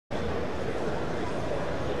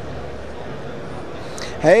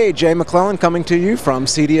Hey, Jay McClellan coming to you from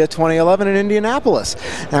CEDIA 2011 in Indianapolis.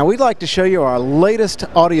 Now we'd like to show you our latest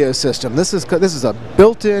audio system. This is a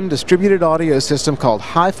built-in distributed audio system called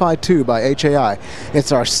Hi-Fi 2 by HAI.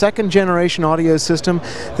 It's our second generation audio system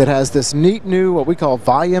that has this neat new what we call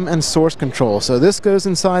volume and source control. So this goes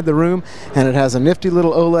inside the room and it has a nifty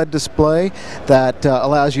little OLED display that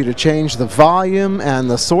allows you to change the volume and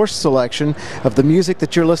the source selection of the music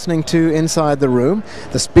that you're listening to inside the room.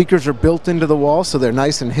 The speakers are built into the wall, so they're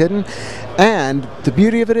nice and hidden, and the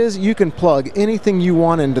beauty of it is you can plug anything you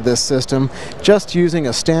want into this system just using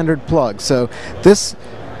a standard plug. So this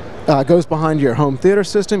goes behind your home theater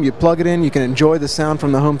system. You plug it in, you can enjoy the sound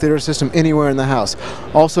from the home theater system anywhere in the house.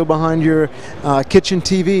 Also behind your kitchen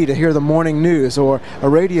TV to hear the morning news, or a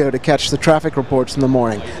radio to catch the traffic reports in the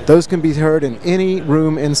morning. Those can be heard in any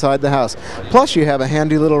room inside the house. Plus you have a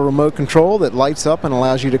handy little remote control that lights up and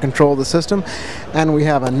allows you to control the system. And we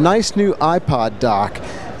have a nice new iPod dock.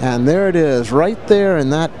 And there it is, right there in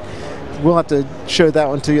that. We'll have to show that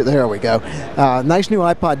one to you. There we go. Nice new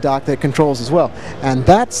iPod dock that controls as well. And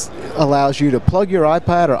that allows you to plug your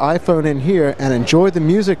iPad or iPhone in here and enjoy the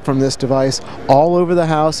music from this device all over the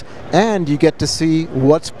house, and you get to see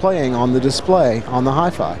what's playing on the display on the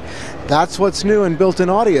Hi-Fi. That's what's new in built-in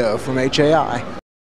audio from HAI.